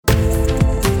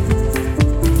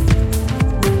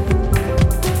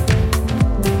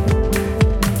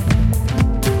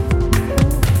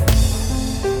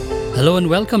Hello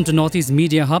and welcome to Northeast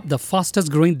Media Hub, the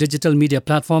fastest growing digital media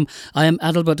platform. I am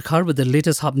Adalbert Khar with the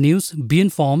latest Hub news. Be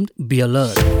informed, be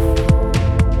alert.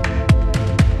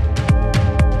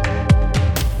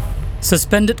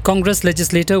 Suspended Congress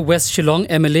legislator West Shillong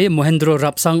MLA Mohendro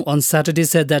Rapsang on Saturday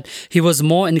said that he was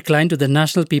more inclined to the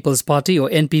National People's Party or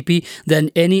NPP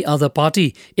than any other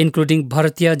party, including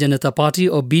Bharatiya Janata Party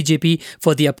or BJP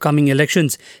for the upcoming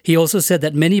elections. He also said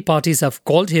that many parties have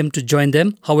called him to join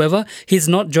them. However, he is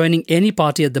not joining any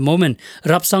party at the moment.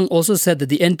 Rapsang also said that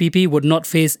the NPP would not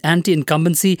face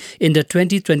anti-incumbency in the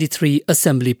 2023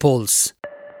 Assembly polls.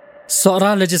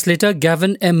 Sora legislator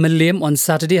Gavin M. Milliam on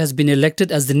Saturday has been elected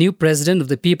as the new president of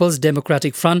the People's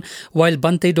Democratic Front, while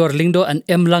Bante Dorlindo and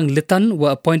Emlang Litan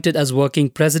were appointed as working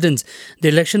presidents. The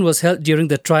election was held during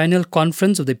the triennial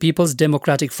conference of the People's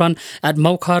Democratic Front at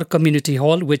Maukhar Community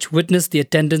Hall, which witnessed the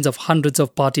attendance of hundreds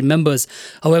of party members.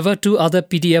 However, two other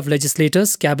PDF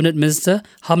legislators, Cabinet Minister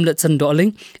Hamletson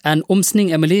Doling and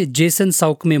Umsning MLA Jason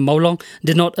Saukme Maulong,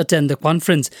 did not attend the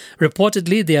conference.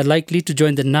 Reportedly, they are likely to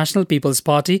join the National People's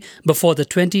Party before the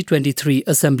 2023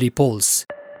 Assembly polls.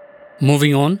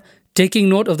 Moving on, taking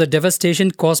note of the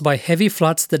devastation caused by heavy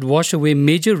floods that wash away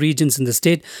major regions in the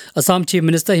state, Assam Chief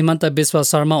Minister Himanta Biswa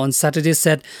Sarma on Saturday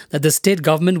said that the state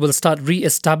government will start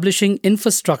re-establishing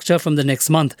infrastructure from the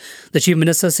next month. The Chief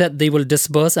Minister said they will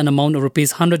disburse an amount of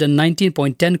Rs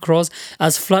 119.10 crores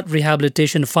as flood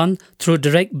rehabilitation fund through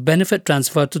direct benefit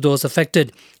transfer to those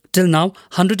affected. Till now,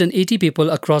 180 people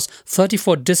across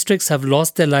 34 districts have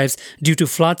lost their lives due to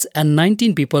floods and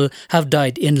 19 people have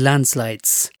died in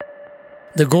landslides.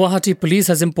 The Guwahati Police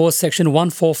has imposed Section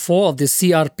 144 of the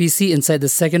CRPC inside the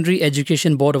Secondary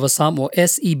Education Board of Assam or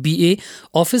SEBA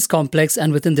office complex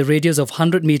and within the radius of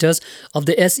 100 metres of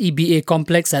the SEBA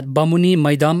complex at Bamuni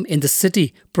Maidam in the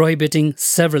city, prohibiting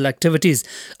several activities.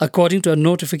 According to a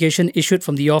notification issued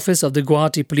from the office of the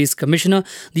Guwahati Police Commissioner,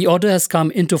 the order has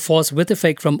come into force with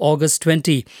effect from August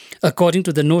 20. According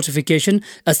to the notification,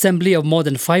 assembly of more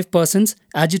than 5 persons,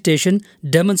 agitation,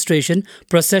 demonstration,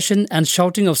 procession and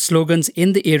shouting of slogans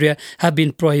in the area have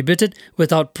been prohibited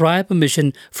without prior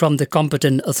permission from the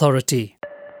competent authority.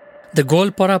 The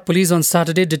Golpara police on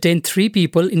Saturday detained 3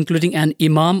 people, including an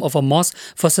imam of a mosque,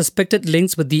 for suspected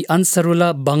links with the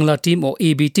Ansarullah Bangla team or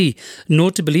ABT.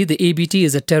 Notably, the ABT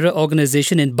is a terror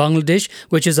organization in Bangladesh,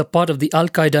 which is a part of the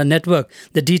Al-Qaeda network.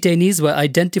 The detainees were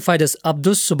identified as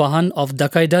Abdus Subahan of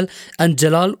Dakaidal and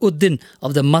Jalal Uddin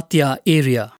of the Matya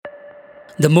area.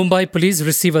 The Mumbai police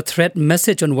received a threat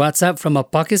message on WhatsApp from a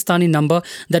Pakistani number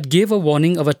that gave a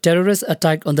warning of a terrorist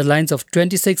attack on the lines of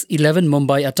 2611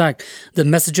 Mumbai attack. The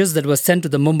messages that were sent to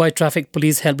the Mumbai Traffic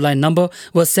Police helpline number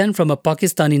were sent from a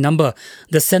Pakistani number.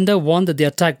 The sender warned that the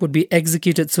attack would be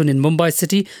executed soon in Mumbai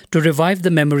city to revive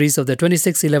the memories of the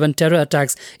 2611 terror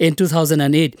attacks in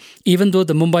 2008. Even though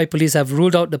the Mumbai police have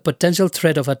ruled out the potential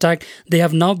threat of attack, they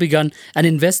have now begun an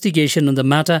investigation on the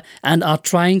matter and are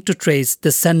trying to trace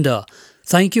the sender.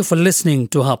 Thank you for listening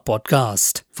to Hub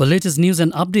Podcast. For latest news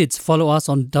and updates, follow us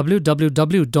on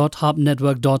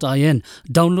www.hubnetwork.in.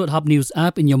 Download Hub News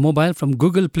app in your mobile from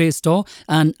Google Play Store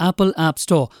and Apple App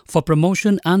Store. For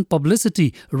promotion and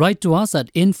publicity, write to us at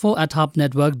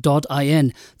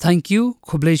info@hubnetwork.in. Thank you.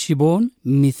 Kublai Shibon,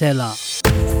 Mithela.